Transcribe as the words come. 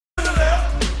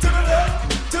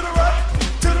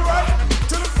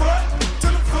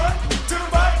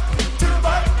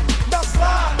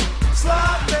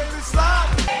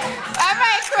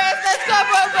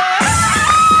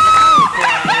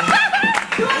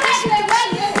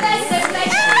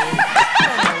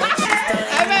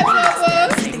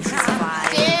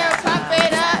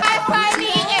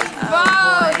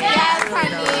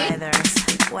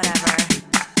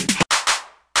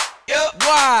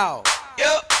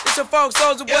It's your folks,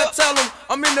 Soldier Boy, tell them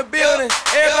I'm in the building.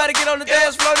 Everybody get on the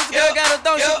dance floor. This girl got a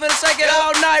thong, she finna shake it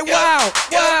all night. Wow,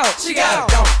 wow. She got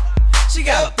a thong. She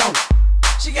got a thong.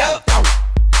 She got a thong.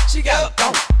 She got a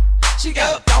thong. She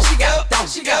got a thong. She got a thong.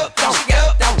 She got a thong. She got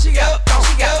a thong. She got a thong.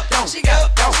 She got a thong. She got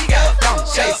a thong. She got a thong.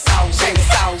 Shake soul, shake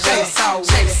soul, shake soul,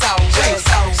 shake soul, shake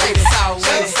soul, shake soul,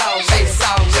 shake soul, shake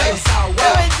soul, shake soul.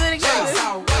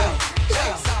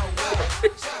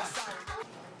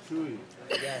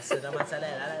 Yeah, so the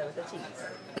mozzarella with the cheese.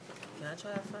 Can I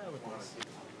try a fry with this?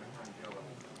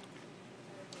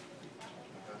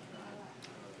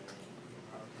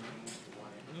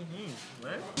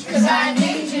 Right? 'Cause I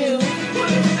need you,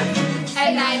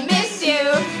 and I miss you,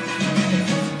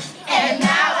 and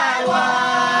now I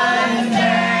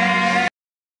wonder.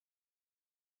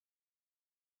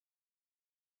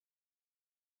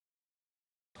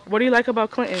 What do you like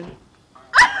about Clinton?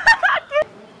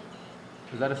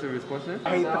 Is that a serious question?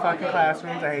 I hate the fucking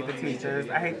classrooms, I hate the teachers,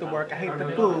 I hate the work, I hate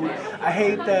the food, I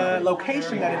hate the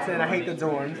location that it's in, I hate the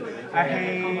dorms, I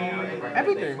hate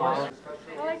everything. I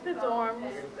like the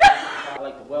dorms. I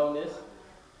like the wellness,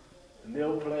 the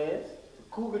meal plans, the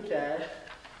cougar cash.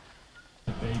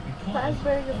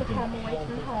 Plattsburgh is a home away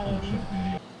from home.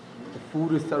 The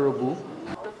food is terrible.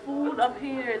 The food up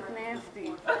here is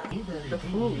nasty. The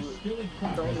food.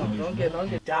 Don't get.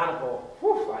 Donegal,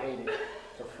 whew, I hate it.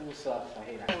 The food sucks, I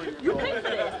hate it. You pay for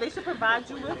this. They should provide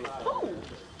you with food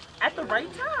at the right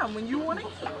time when you want it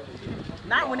to.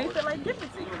 Not when they feel like giving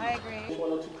it to you. I agree.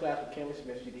 102 class with chemistry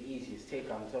must be the easiest take,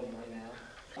 I'm telling you right now.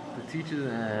 The teachers,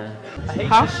 I hate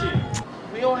this shit.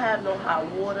 We don't have no hot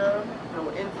water,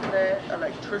 no internet,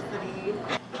 electricity.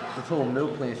 this whole meal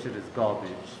plan shit is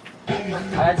garbage. I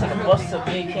had to take a bus to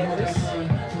big campus.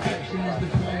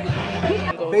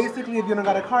 Basically, if you don't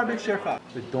got a car, bitch, you're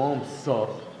fucked. The dorms suck.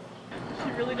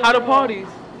 How the parties?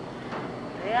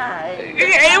 Yeah.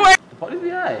 The parties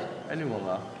be alright. Anyone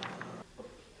laugh.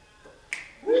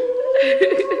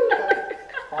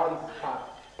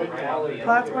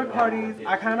 Plattsburgh parties,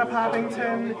 I kind of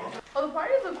Poppington. Oh, the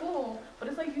parties are cool, but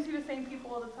it's like you see the same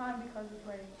people all the time because it's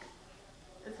like,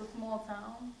 it's a small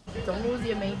town. Don't lose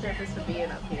your main purpose for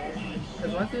being up here.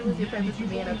 Because once you lose your purpose for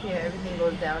being up here, everything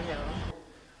goes downhill.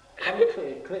 I'm in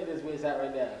Clinton. Clinton is where it's at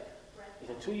right now. It's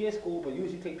a 2-year school, but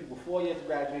usually take people 4 years to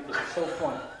graduate because it's so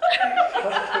fun.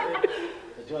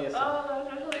 Enjoy yourself.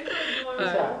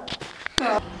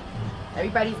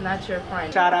 Everybody's not your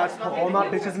friend. Shout outs to all my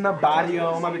bitches in the barrio,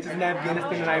 all my bitches in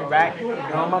Afghanistan and Iraq,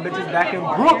 and all my bitches back in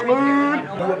Brooklyn.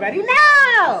 You already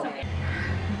know!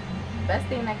 Best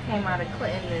thing that came out of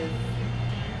Clinton is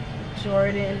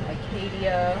Jordan,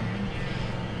 Acadia,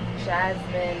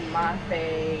 Jasmine,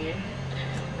 Mafe,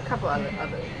 a couple others.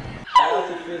 Shout out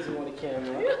to Fizzy on the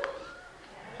camera.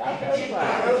 Shout out to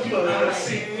everybody.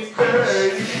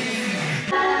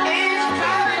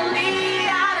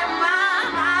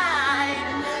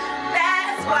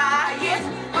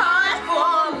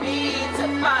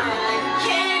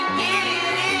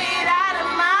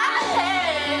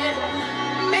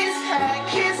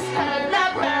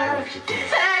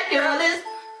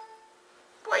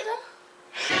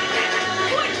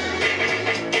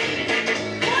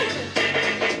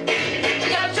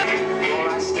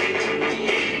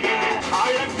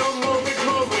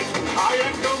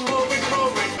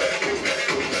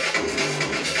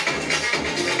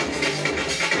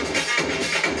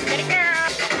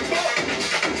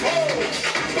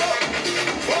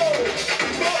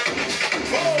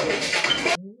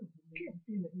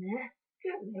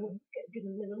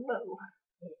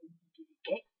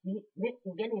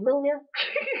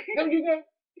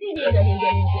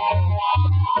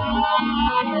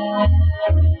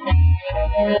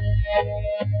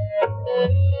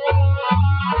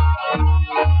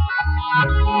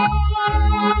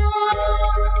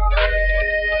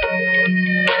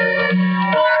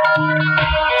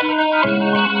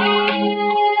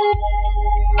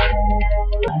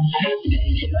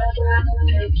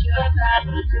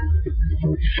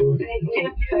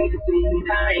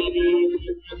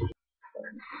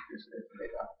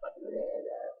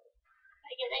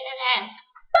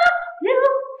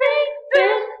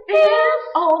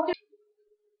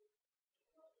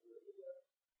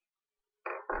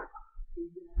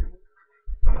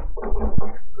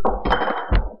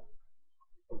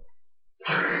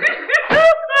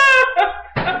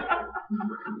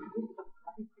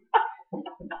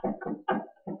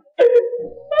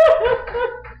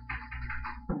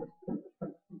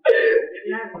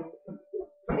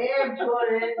 Damn,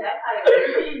 Jordan, that's how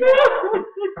you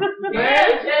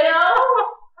Damn, J.O.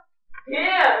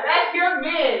 Yeah, that's your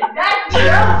man. That's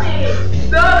your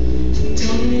man.